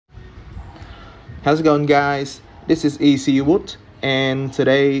How's it going, guys? This is Ecuboot, and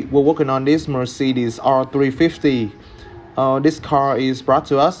today we're working on this Mercedes R350. This car is brought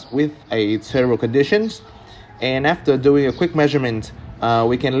to us with a terrible conditions, and after doing a quick measurement,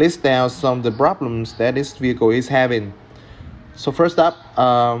 we can list down some of the problems that this vehicle is having. So first up,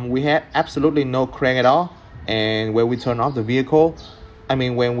 we had absolutely no crank at all, and when we turned off the vehicle,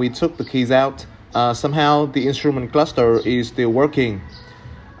 when we took the keys out, somehow the instrument cluster is still working.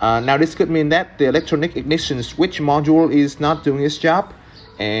 Now this could mean that the electronic ignition switch module is not doing its job,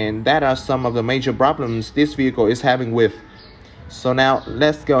 and that are some of the major problems this vehicle is having with. So now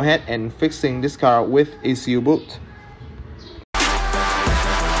let's go ahead and fixing this car with Ecuboot.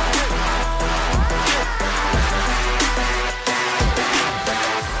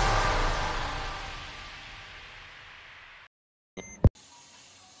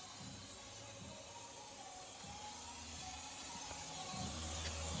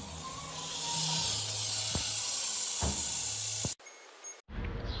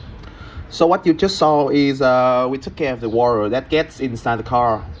 So what you just saw is we took care of the water that gets inside the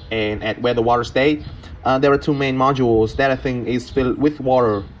car, and at where the water stays, there are two main modules that I think is filled with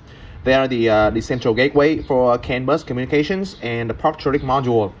water. They are the central gateway for CAN bus communications and the park-tronic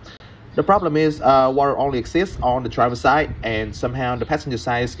module. The problem is water only exists on the driver's side, and somehow the passenger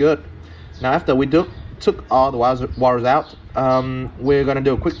side is good. Now after we took all the waters out, we're gonna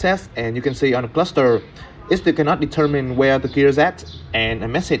do a quick test, and you can see on the cluster it still cannot determine where the gear is at, and a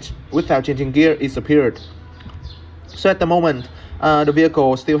message without changing gear is appeared. So at the moment, the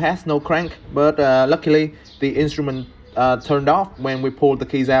vehicle still has no crank, but luckily the instrument turned off when we pulled the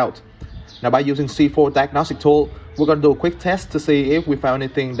keys out. Now by using C4 diagnostic tool, we're going to do a quick test to see if we found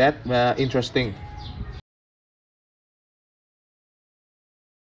anything that interesting.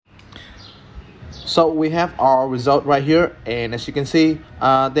 So we have our result right here, and as you can see,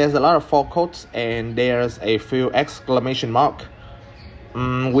 there's a lot of fault codes and there's a few exclamation mark.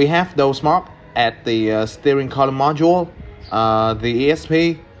 We have those marks at the steering column module, the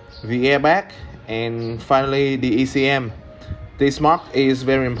ESP, the airbag, and finally the ECM. This mark is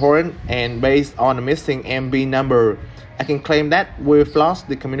very important, and based on the missing MB number, I can claim that we've lost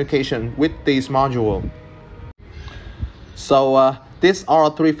the communication with this module. So this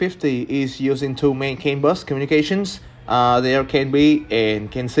R350 is using two main CAN bus communications. They are CAN B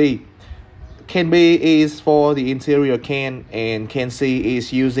and CAN C. CAN B is for the interior CAN, and CAN C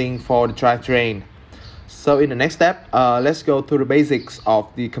is using for the drivetrain. So in the next step, let's go through the basics of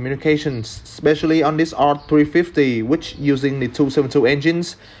the communications, especially on this R350, which using the 272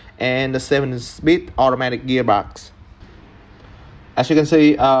 engines and the 7-speed automatic gearbox. As you can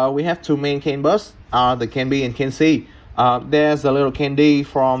see, we have two main CAN bus, the CAN B and CAN C. There's a little CAN D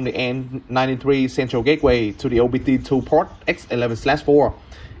from the N93 central gateway to the OBD2 port X11/4,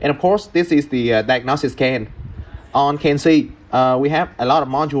 and of course this is the Diagnostics CAN. On CAN C, we have a lot of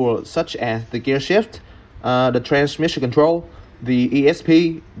modules such as the gear shift, the transmission control, the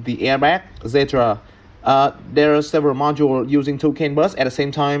ESP, the airbag, etc. There are several modules using two CAN bus at the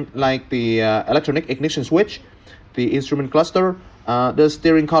same time, like the electronic ignition switch, the instrument cluster, the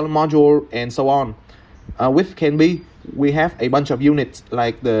steering column module, and so on. With CAN B, we have a bunch of units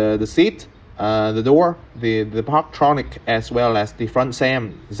like the seat, the door, the park-tronic, as well as the front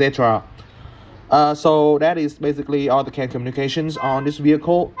SAM, etc. So that is basically all the CAN communications on this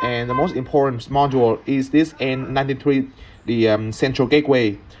vehicle, and the most important module is this N93, the central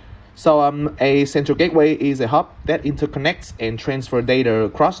gateway. So a central gateway is a hub that interconnects and transfers data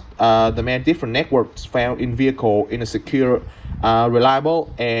across the many different networks found in vehicle in a secure,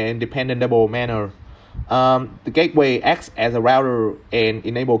 reliable, and dependable manner. The gateway acts as a router and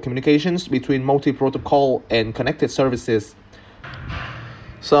enables communications between multi-protocol and connected services.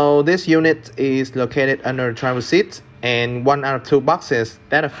 So this unit is located under the driver's seat, and one out of two boxes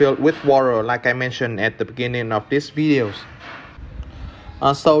that are filled with water, like I mentioned at the beginning of this videos.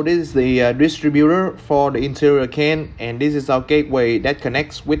 So this is the distributor for the interior CAN, and this is our gateway that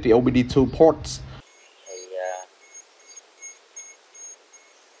connects with the OBD2 ports.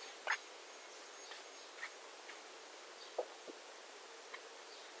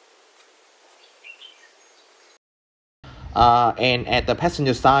 And at the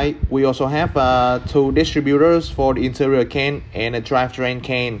passenger side, we also have two distributors for the interior CAN and a drivetrain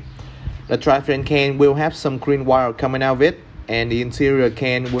CAN. The drivetrain CAN will have some green wire coming out of it, and the interior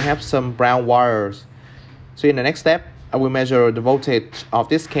CAN will have some brown wires. So in the next step, I will measure the voltage of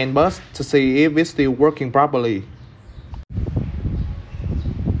this CAN bus to see if it's still working properly.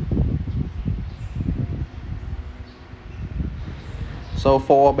 So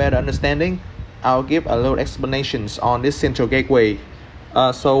for better understanding, I'll give a little explanations on this central gateway.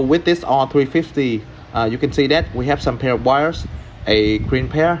 So with this R350, you can see that we have some pair of wires, a green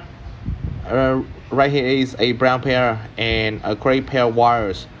pair, right here is a brown pair, and a gray pair of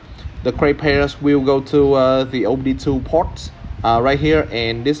wires. The gray pairs will go to the OBD2 ports right here,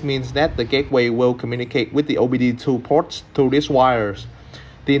 and this means that the gateway will communicate with the OBD2 ports through these wires.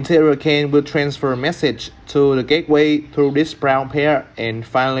 The interior can will transfer message to the gateway through this brown pair, and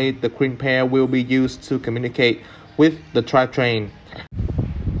finally the green pair will be used to communicate with the drivetrain.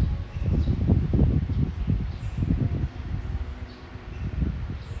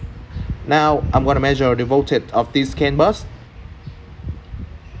 Now I'm going to measure the voltage of this CAN bus.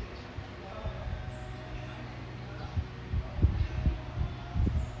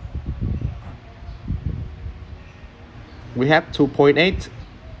 We have 2.8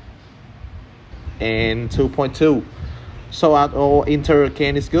 and 2.2. So our interior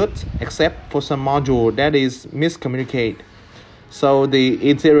CAN is good, except for some module that is miscommunicate. So the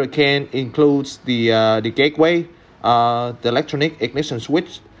interior CAN includes the gateway, the electronic ignition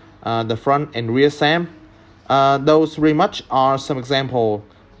switch, the front and rear SAM. Those pretty much are some example.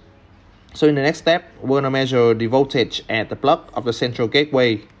 So in the next step, we're going to measure the voltage at the plug of the central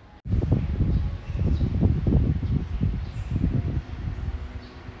gateway.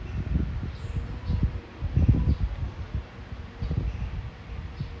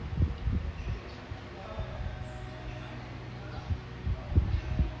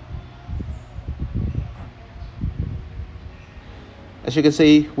 As you can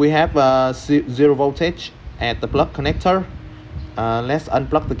see, we have zero voltage at the plug connector. Let's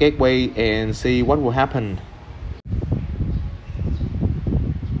unplug the gateway and see what will happen.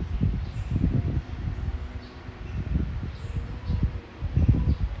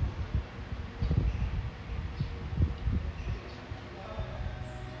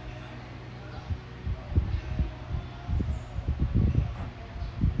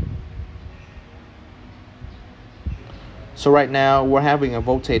 So right now we're having a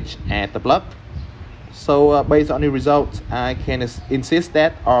voltage at the plug. So based on the results, I can insist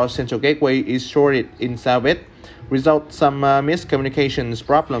that our central gateway is shorted inside of it, result some miscommunications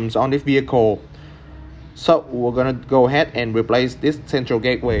problems on this vehicle. So we're gonna go ahead and replace this central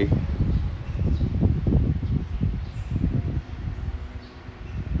gateway.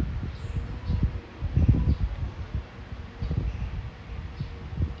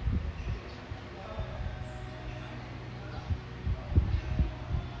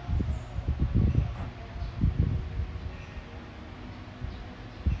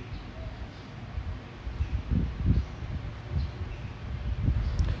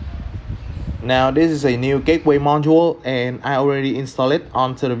 Now this is a new gateway module, and I already installed it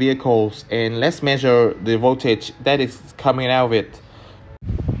onto the vehicles, and let's measure the voltage that is coming out of it.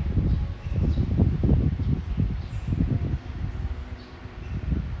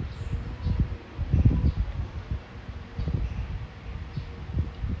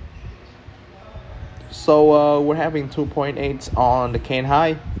 So we're having 2.8 on the CAN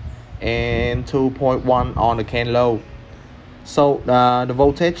high and 2.1 on the CAN low. So the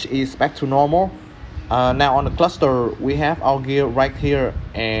voltage is back to normal. Now on the cluster, we have our gear right here,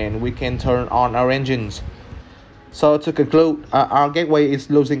 and we can turn on our engines. So to conclude, our gateway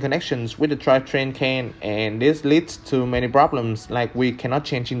is losing connections with the drivetrain CAN, and this leads to many problems, like we cannot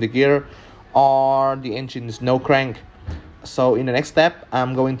change in the gear or the engine's no crank. So in the next step,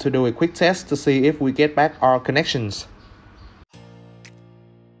 I'm going to do a quick test to see if we get back our connections.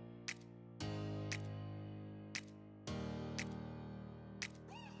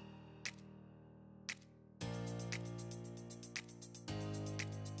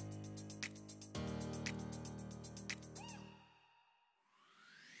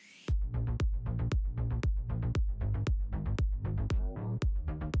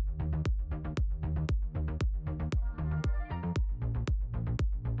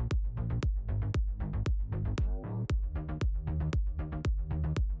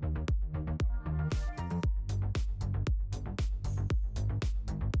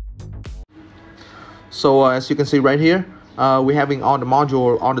 So as you can see right here, we're having all the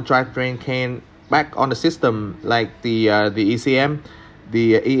module on the drivetrain CAN back on the system, like the ECM,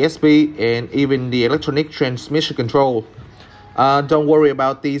 the ESP, and even the electronic transmission control. Don't worry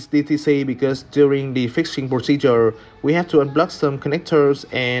about these DTC, because during the fixing procedure, we have to unplug some connectors,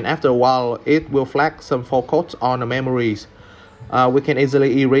 and after a while, it will flag some fault codes on the memories. We can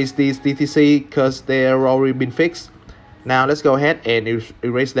easily erase these DTC because they're already been fixed. Now let's go ahead and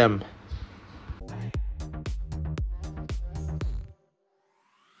erase them.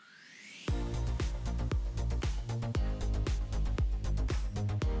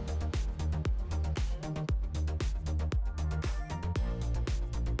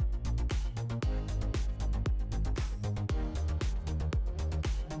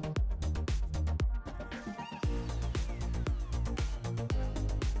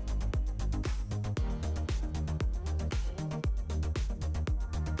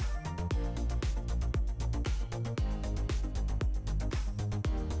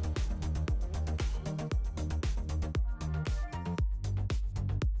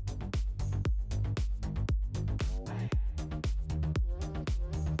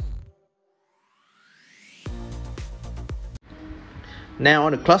 Now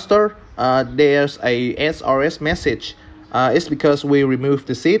on the cluster, there's a SRS message. It's because we removed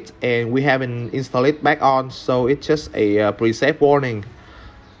the seat and we haven't installed it back on, so it's just a preset warning.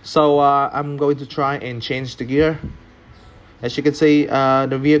 So I'm going to try and change the gear. As you can see,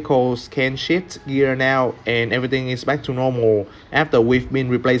 the vehicles can shift gear now and everything is back to normal after we've been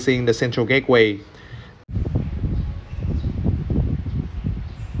replacing the central gateway.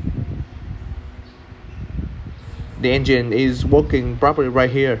 The engine is working properly right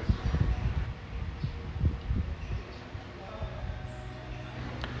here.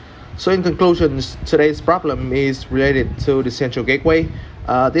 So in conclusion, today's problem is related to the central gateway.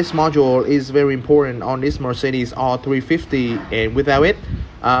 This module is very important on this Mercedes R350, and without it,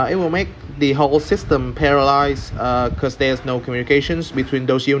 it will make the whole system paralyzed because there's no communications between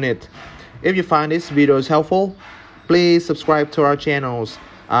those units. If you find this video helpful, please subscribe to our channels.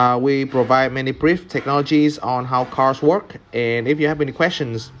 We provide many brief technologies on how cars work, and if you have any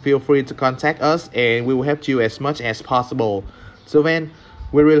questions, feel free to contact us and we will help you as much as possible. So then,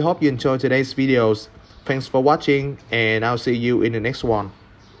 we really hope you enjoyed today's videos. Thanks for watching, and I'll see you in the next one.